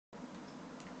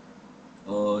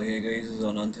Hey guys, it's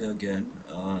Anant here again,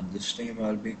 and this time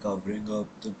I'll be covering up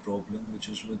the problem which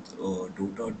is with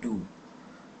Dota 2.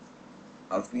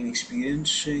 I've been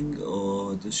experiencing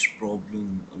this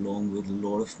problem along with a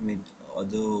lot of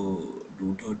other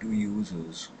Dota 2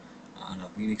 users, and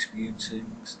I've been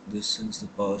experiencing this since the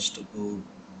past about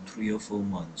 3 or 4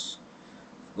 months.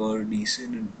 I've got a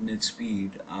decent internet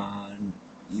speed, and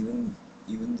even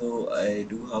though I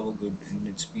do have a good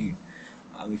internet speed,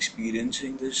 I'm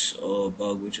experiencing this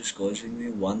bug which is causing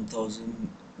me 1000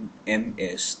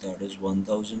 ms, that is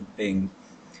 1000 ping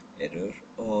error.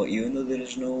 Even though there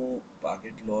is no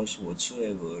packet loss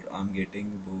whatsoever, I'm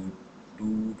getting about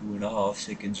 2.5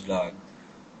 seconds lag.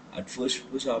 At first,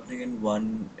 it was happening in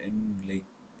like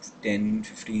 10,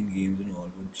 15 games and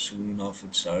all, but soon enough,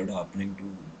 it started happening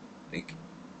to like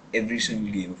every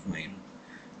single game of mine.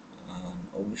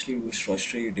 Obviously, it was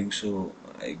frustrating, so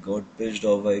I got pissed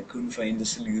off. I couldn't find the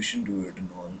solution to it and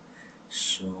all.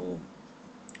 So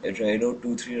I tried out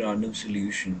two, three random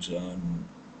solutions, and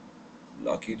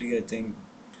luckily, I think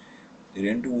they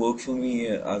didn't work for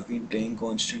me. I've been playing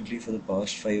constantly for the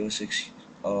past 5 or 6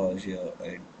 hours. Yeah,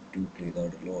 I do play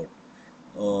that a lot.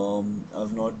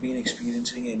 I've not been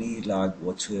experiencing any lag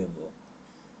whatsoever,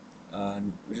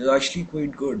 and which is actually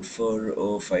quite good for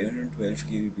a 512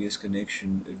 kbps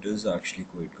connection. It is actually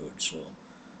quite good. So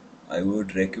I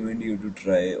would recommend you to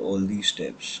try all these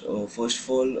steps. First of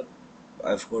all,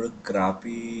 I've got a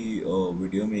crappy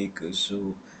video maker,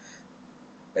 so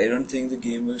I don't think the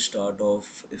game will start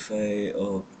off if I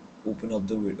open up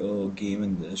the game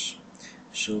in this.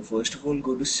 So first of all,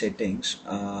 go to settings,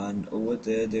 and over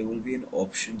there will be an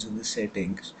options in the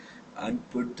settings, and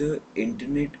put the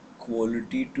internet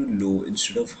quality to low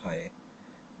instead of high.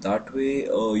 That way,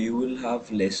 you will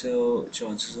have lesser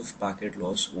chances of packet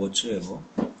loss whatsoever.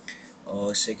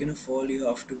 Second of all, you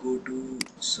have to go to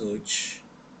search.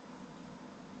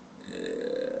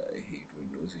 I hate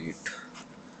Windows 8.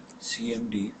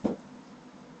 CMD. I'll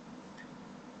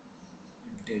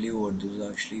tell you what, this is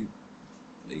actually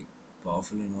like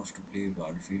powerful enough to play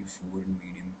Battlefield 4 in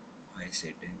medium high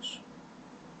settings.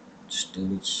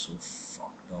 Still, it's so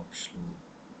fucked up slow.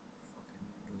 Fucking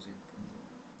Windows 8.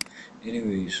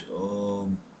 Anyways,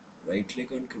 right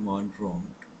click on command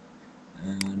prompt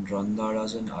and run that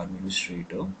as an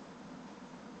administrator.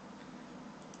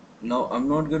 Now, I'm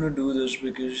not gonna do this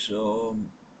because well,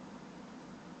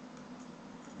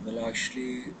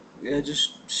 actually, yeah,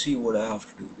 just see what I have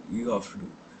to do. You have to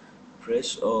do.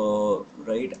 Press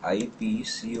write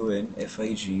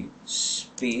ipconfig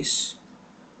space,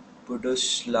 put a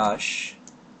slash,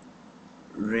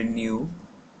 renew,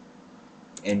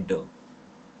 enter.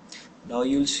 Now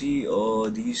you'll see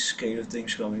these kind of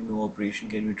things coming. No operation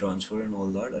can be transferred and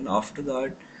all that. And after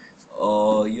that,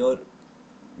 your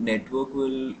network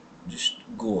will just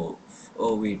go off.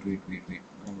 Oh wait. My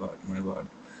bad.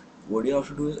 What you have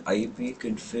to do is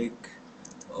ipconfig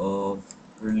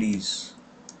release.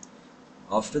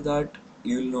 After that,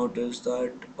 you'll notice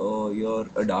that your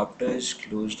adapter is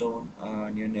closed down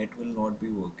and your net will not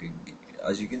be working.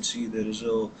 As you can see, there is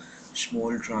a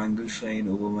small triangle sign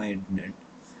over my internet.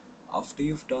 After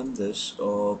you've done this,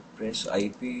 press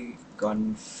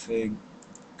ipconfig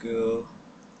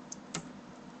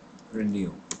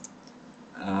renew,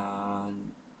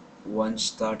 and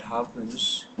once that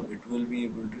happens, it will be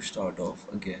able to start off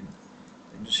again.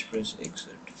 Then just press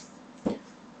exit.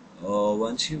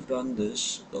 Once you've done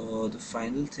this, the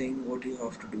final thing what you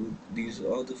have to do, these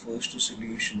are the first two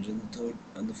solutions, and the third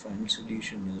and the final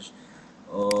solution is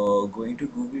going to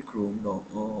Google Chrome now,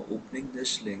 opening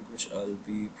this link which I'll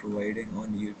be providing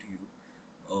on YouTube,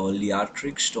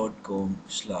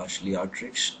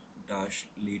 liatrix.com/liatrix dash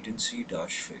latency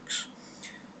dash fix.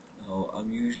 Now,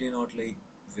 I'm usually not like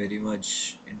very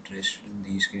much interested in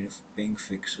these kind of ping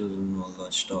fixes and all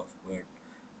that stuff, but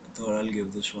I thought I'll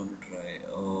give this one a try.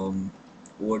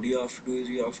 What you have to do is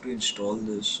you have to install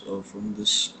this from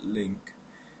this link,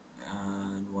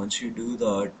 and once you do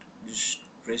that, just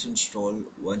press install.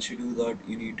 Once you do that,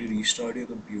 you need to restart your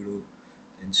computer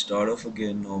and start off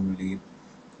again normally.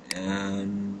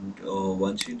 And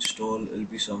once you install, it'll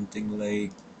be something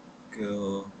like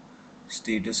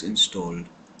status installed,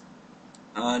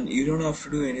 and you don't have to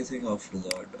do anything after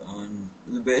that. And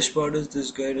the best part is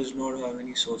this guy does not have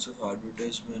any sorts of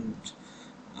advertisement,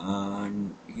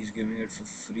 and he's giving it for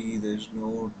free. There's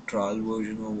no trial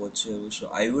version or whatsoever, so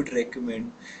I would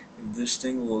recommend, if this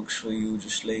thing works for you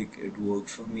just like it worked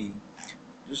for me,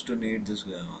 just donate this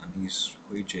guy, man. He's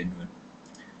quite genuine.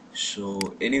 So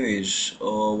anyways,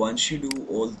 once you do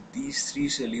all these three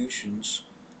solutions,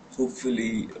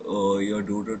 hopefully your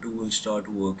Dota 2 will start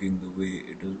working the way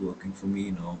it is working for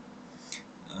me now.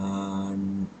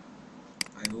 and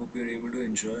I hope you're able to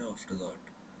enjoy after that.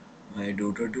 My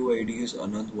Dota 2 ID is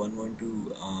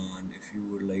Anand112, and if you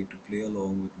would like to play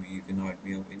along with me, you can add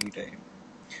me up anytime.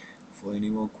 For any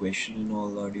more question and all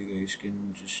that, you guys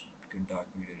can just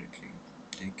contact me directly.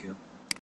 Take care.